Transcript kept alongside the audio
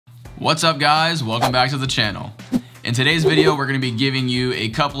What's up guys, welcome back to the channel. In today's video we're going to be giving you a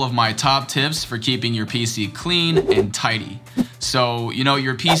couple of my top tips for keeping your PC clean and tidy. So you know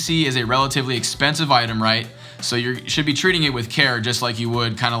your PC is a relatively expensive item, right? So you should be treating it with care just like you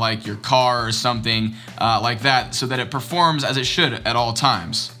would kind of like your car or something like that, so that it performs as it should at all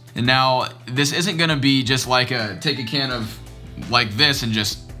times. And now this isn't going to be just like take a can of like this and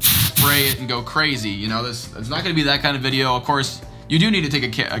just spray it and go crazy. You know, it's not going to be that kind of video. Of course you do need to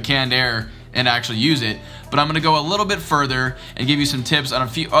take a canned air and actually use it, but I'm going to go a little bit further and give you some tips on a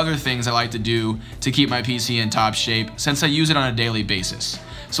few other things I like to do to keep my PC in top shape since I use it on a daily basis.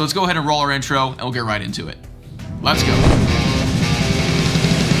 So let's go ahead and roll our intro and we'll get right into it. Let's go.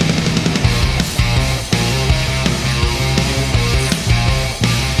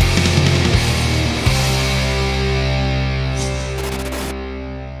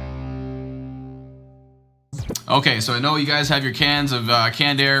 Okay, so I know you guys have your cans of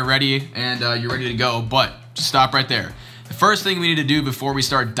canned air ready and you're ready to go, but just stop right there. The first thing we need to do before we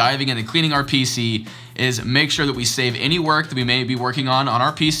start diving into cleaning our PC is make sure that we save any work that we may be working on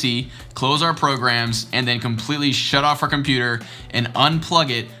our PC, close our programs, and then completely shut off our computer and unplug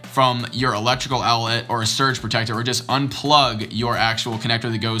it from your electrical outlet or a surge protector, or just unplug your actual connector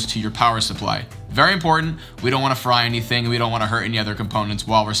that goes to your power supply. Very important. We don't want to fry anything. We don't want to hurt any other components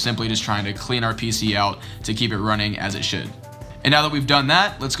while we're simply just trying to clean our PC out to keep it running as it should. And now that we've done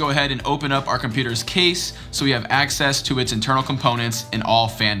that, let's go ahead and open up our computer's case so we have access to its internal components and all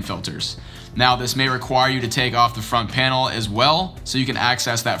fan filters. Now this may require you to take off the front panel as well so you can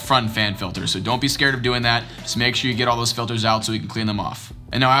access that front fan filter. So don't be scared of doing that. Just make sure you get all those filters out so you can clean them off.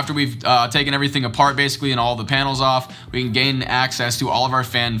 And now after we've taken everything apart basically and all the panels off, we can gain access to all of our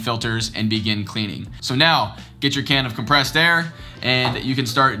fan filters and begin cleaning. So now get your can of compressed air and you can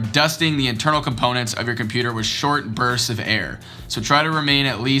start dusting the internal components of your computer with short bursts of air. So try to remain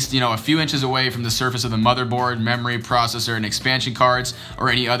at least, a few inches away from the surface of the motherboard, memory, processor, and expansion cards, or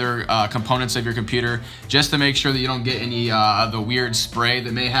any other components of your computer, just to make sure that you don't get any of the weird spray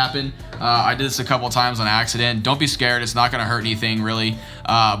that may happen. I did this a couple times on accident. Don't be scared, it's not gonna hurt anything really,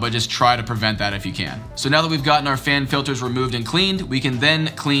 but just try to prevent that if you can. So now that we've gotten our fan filters removed and cleaned, we can then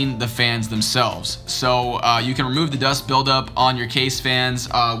clean the fans themselves. So you can remove the dust buildup on your case fans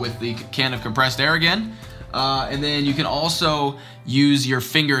with the can of compressed air again. And then you can also use your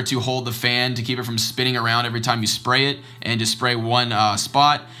finger to hold the fan to keep it from spinning around every time you spray it, and just spray one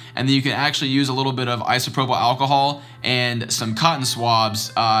spot. And then you can actually use a little bit of isopropyl alcohol and some cotton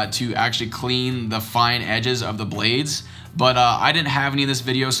swabs to actually clean the fine edges of the blades. But I didn't have any in this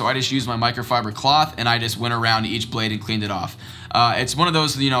video, so I just used my microfiber cloth and I just went around each blade and cleaned it off. It's one of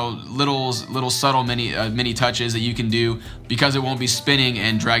those, little subtle mini touches that you can do because it won't be spinning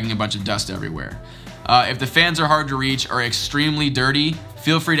and dragging a bunch of dust everywhere. If the fans are hard to reach or extremely dirty,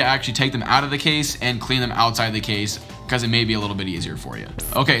 feel free to actually take them out of the case and clean them outside the case, because it may be a little bit easier for you.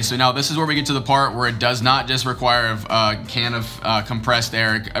 Okay, so now this is where we get to the part where it does not just require a can of compressed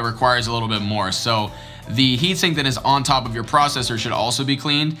air, it requires a little bit more. So the heatsink that is on top of your processor should also be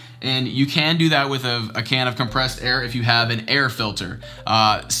cleaned, and you can do that with a can of compressed air if you have an air filter.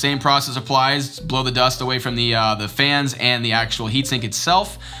 Same process applies, blow the dust away from the fans and the actual heatsink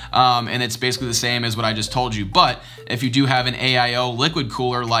itself, and it's basically the same as what I just told you. But if you do have an AIO liquid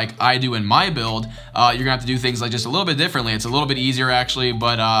cooler like I do in my build, you're gonna have to do things like just a little bit differently. It's a little bit easier actually,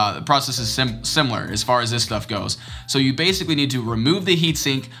 but the process is similar as far as this stuff goes. So you basically need to remove the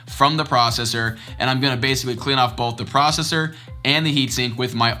heatsink from the processor, and I'm gonna basically clean off both the processor and the heatsink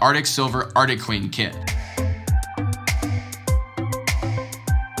with my Arctic Silver Arctic Clean kit.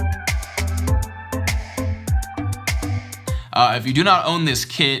 If you do not own this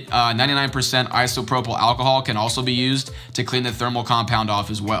kit, 99% isopropyl alcohol can also be used to clean the thermal compound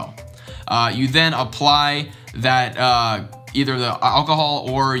off as well. You then apply that either the alcohol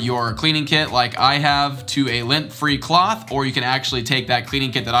or your cleaning kit like I have to a lint-free cloth, or you can actually take that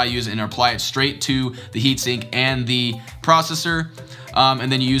cleaning kit that I use and apply it straight to the heatsink and the processor.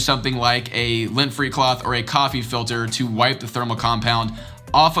 And then you use something like a lint-free cloth or a coffee filter to wipe the thermal compound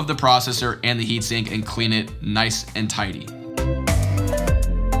off of the processor and the heatsink and clean it nice and tidy.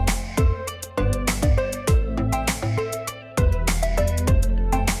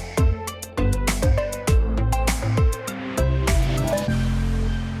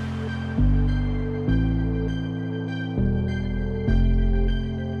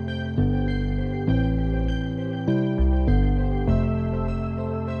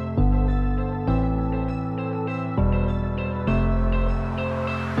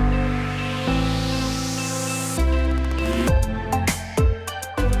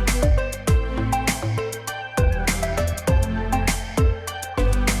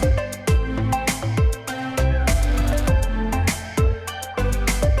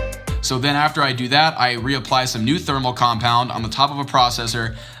 So then after I do that, I reapply some new thermal compound on the top of a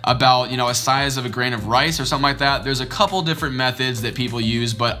processor about, a size of a grain of rice or something like that. There's a couple different methods that people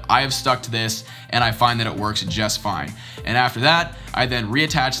use, but I have stuck to this and I find that it works just fine. And after that, I then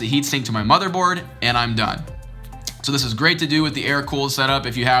reattach the heatsink to my motherboard and I'm done. So this is great to do with the air-cooled setup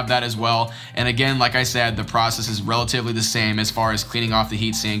if you have that as well. And again, like I said, the process is relatively the same as far as cleaning off the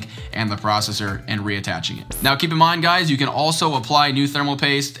heatsink and the processor and reattaching it. Now keep in mind, guys, you can also apply new thermal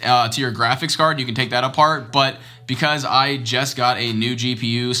paste to your graphics card. You can take that apart, but because I just got a new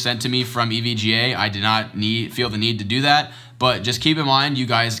GPU sent to me from EVGA, I did not feel the need to do that. But just keep in mind, you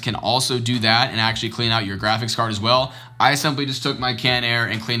guys can also do that and actually clean out your graphics card as well. I simply just took my canned air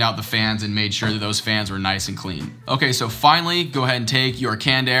and cleaned out the fans and made sure that those fans were nice and clean. Okay, so finally, go ahead and take your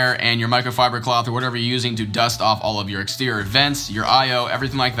canned air and your microfiber cloth or whatever you're using to dust off all of your exterior vents, your I/O,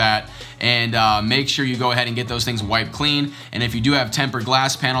 everything like that. And make sure you go ahead and get those things wiped clean. And if you do have tempered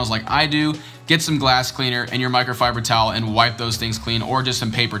glass panels like I do, get some glass cleaner and your microfiber towel and wipe those things clean, or just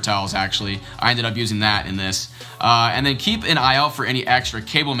some paper towels actually. I ended up using that in this. And then keep an eye out for any extra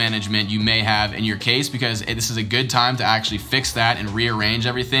cable management you may have in your case, because this is a good time to actually fix that and rearrange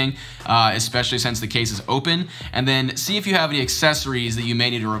everything, especially since the case is open. And then see if you have any accessories that you may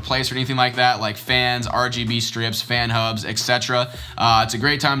need to replace or anything like that, like fans, RGB strips, fan hubs, etc. It's a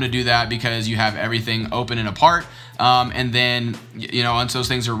great time to do that because you have everything open and apart. And then, once those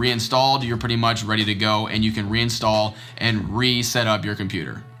things are reinstalled, you're pretty much ready to go and you can reinstall and reset up your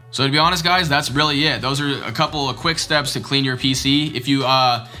computer. So to be honest, guys, that's really it. Those are a couple of quick steps to clean your PC. If you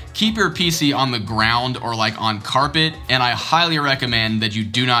keep your PC on the ground or like on carpet, and I highly recommend that you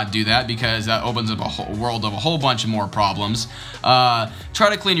do not do that because that opens up a whole world of a whole bunch of more problems. Try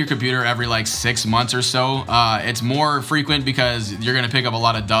to clean your computer every like 6 months or so. It's more frequent because you're gonna pick up a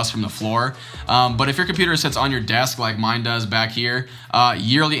lot of dust from the floor. But if your computer sits on your desk like mine does back here,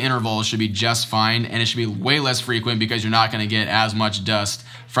 yearly intervals should be just fine, and it should be way less frequent because you're not gonna get as much dust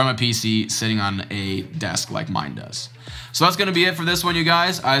from a PC sitting on a desk like mine does. So that's gonna be it for this one, you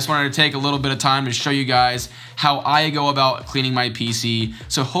guys. I just wanted to take a little bit of time to show you guys how I go about cleaning my PC.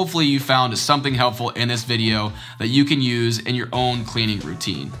 So hopefully you found something helpful in this video that you can use in your own cleaning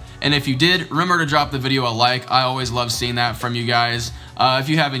routine. And if you did, remember to drop the video a like. I always love seeing that from you guys. If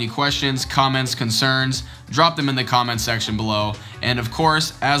you have any questions, comments, concerns, drop them in the comment section below. And of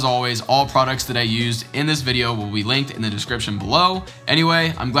course, as always, all products that I used in this video will be linked in the description below.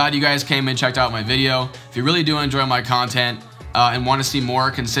 Anyway, I'm glad you guys came and checked out my video. If you really do enjoy my content and want to see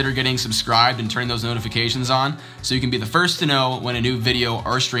more, consider getting subscribed and turning those notifications on so you can be the first to know when a new video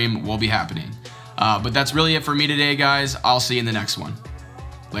or stream will be happening. But that's really it for me today, guys. I'll see you in the next one.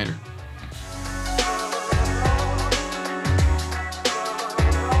 Later.